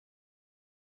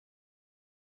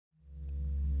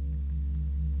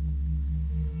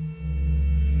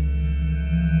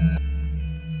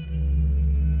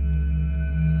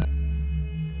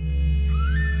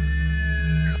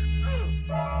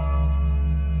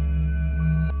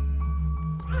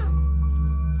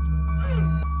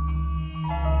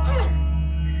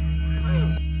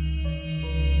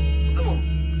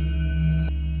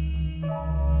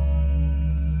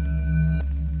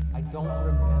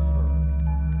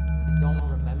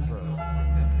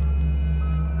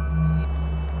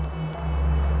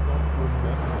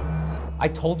I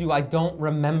told you I don't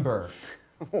remember.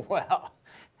 Well,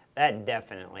 that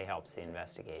definitely helps the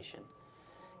investigation.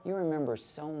 You remember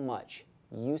so much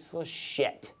useless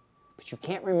shit, but you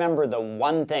can't remember the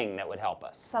one thing that would help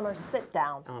us. Summers, sit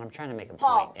down. Oh, and I'm trying to make a point.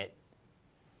 Paul.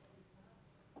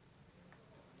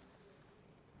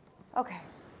 Okay,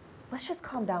 let's just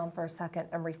calm down for a second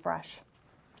and refresh.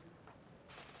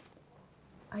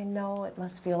 I know it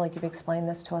must feel like you've explained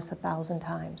this to us 1,000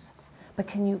 times, but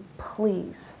can you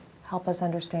please help us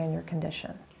understand your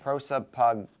condition?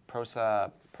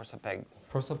 Prosopagnosia.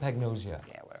 Prosopagnosia.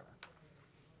 Yeah, whatever.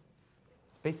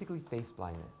 It's basically face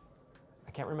blindness.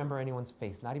 I can't remember anyone's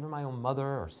face, not even my own mother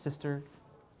or sister.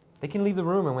 They can leave the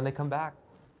room, and when they come back,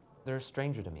 they're a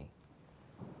stranger to me.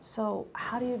 So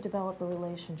how do you develop a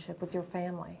relationship with your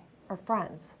family or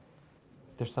friends?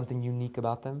 If there's something unique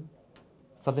about them,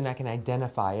 something I can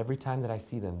identify every time that I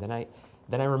see them, then I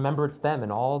remember it's them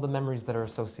and all the memories that are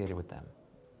associated with them.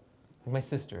 Like my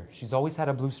sister, she's always had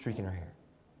a blue streak in her hair.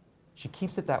 She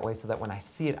keeps it that way so that when I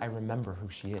see it, I remember who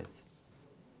she is.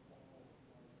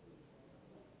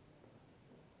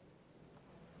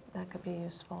 That could be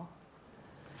useful.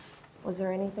 Was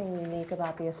there anything unique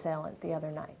about the assailant the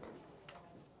other night?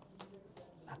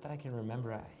 Not that I can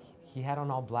remember. He had on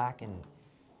all black and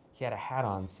he had a hat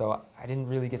on, so I didn't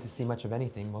really get to see much of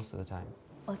anything most of the time.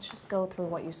 Let's just go through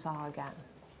what you saw again.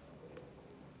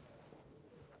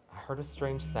 I heard a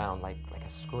strange sound, like a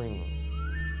scream.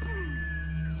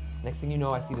 Next thing you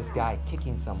know, I see this guy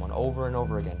kicking someone over and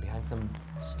over again behind some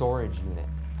storage unit.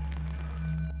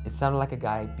 It sounded like a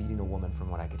guy beating a woman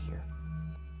from what I could hear.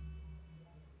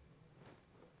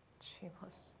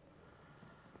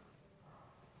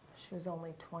 She was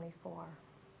only 24.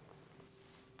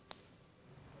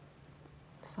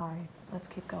 Sorry, let's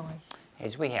keep going.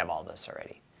 Hayes, we have all this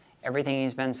already. Everything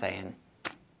he's been saying,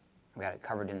 we got it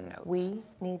covered in the notes. We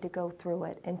need to go through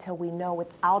it until we know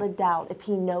without a doubt if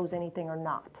he knows anything or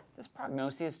not. This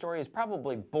Prosopagnosia story is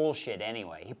probably bullshit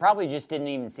anyway. He probably just didn't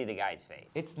even see the guy's face.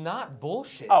 It's not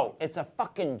bullshit. Oh, it's a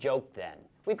fucking joke then.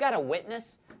 We've got a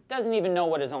witness, doesn't even know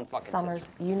what his own fucking Summers,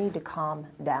 sister. you need to calm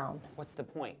down. What's the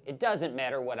point? It doesn't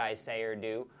matter what I say or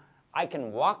do. I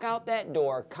can walk out that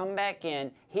door, come back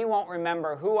in, he won't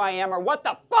remember who I am or what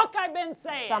the fuck I've been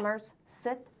saying. Summers,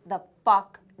 sit the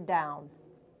fuck down.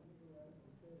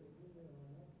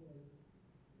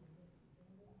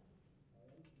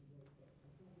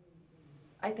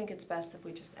 I think it's best if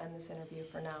we just end this interview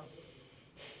for now.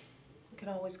 We can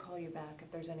always call you back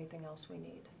if there's anything else we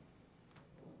need.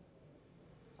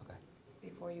 Okay.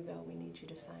 Before you go, we need you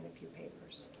to sign a few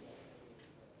papers.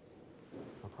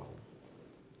 No problem.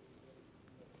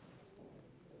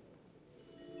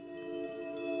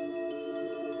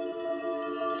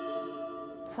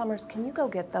 Summers, can you go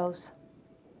get those?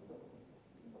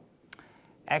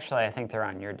 Actually, I think they're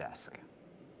on your desk.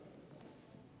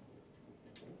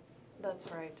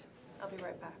 That's right. I'll be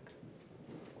right back.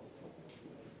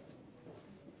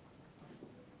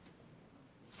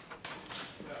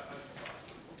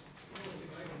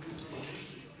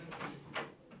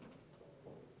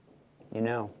 You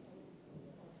know,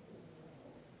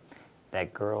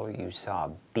 that girl you saw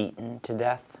beaten to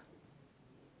death,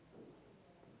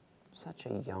 such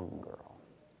a young girl.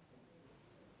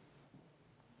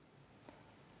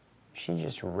 She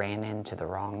just ran into the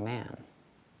wrong man.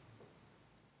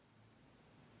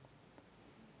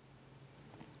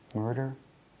 Murder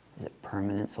is a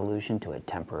permanent solution to a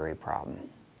temporary problem.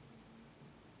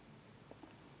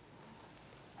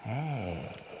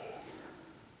 Hey.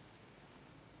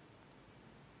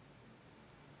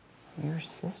 Your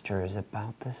sister is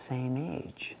about the same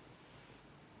age,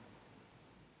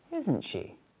 isn't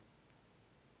she?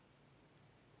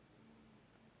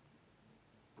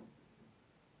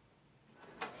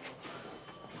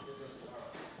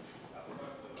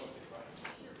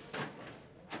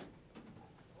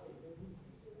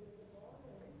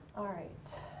 All right.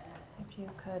 If you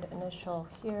could initial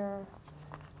here,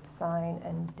 sign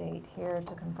and date here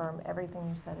to confirm everything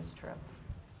you said is true.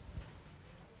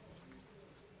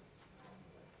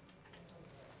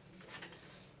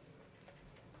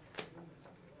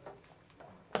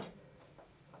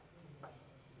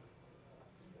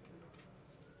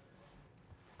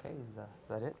 Okay, is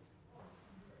that it?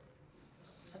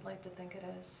 I'd like to think it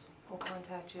is. We'll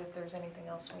contact you if there's anything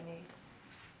else we need.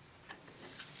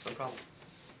 No problem.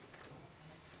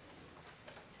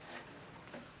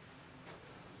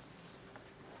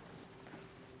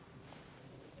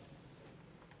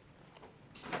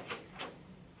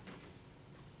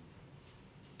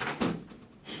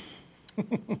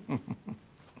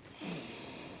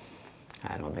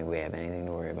 I don't think we have anything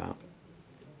to worry about.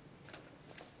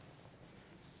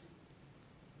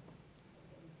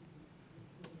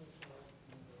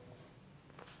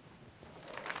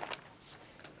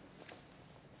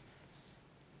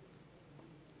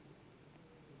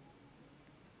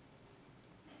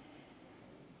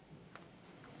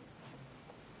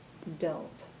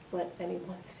 don't let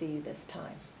anyone see you this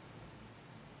time.